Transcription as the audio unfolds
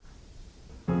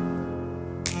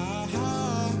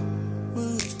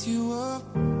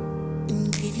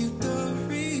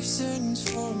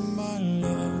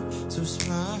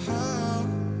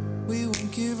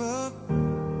give up.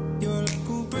 Your luck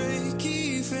will break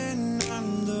even,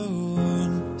 I'm the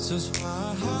one. So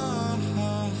smile,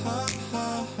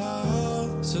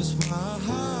 so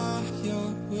smile,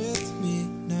 you're with me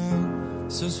now.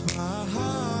 So smile,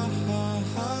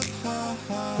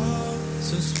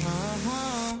 so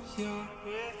smile, you're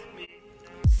with me.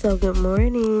 So good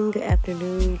morning, good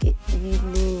afternoon, good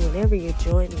evening, whenever you're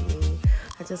joining me.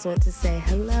 I just want to say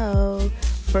hello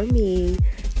for me,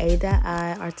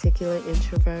 A.I,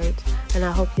 Articulate.Introvert, and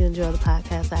I hope you enjoy the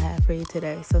podcast I have for you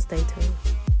today. So stay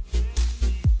tuned.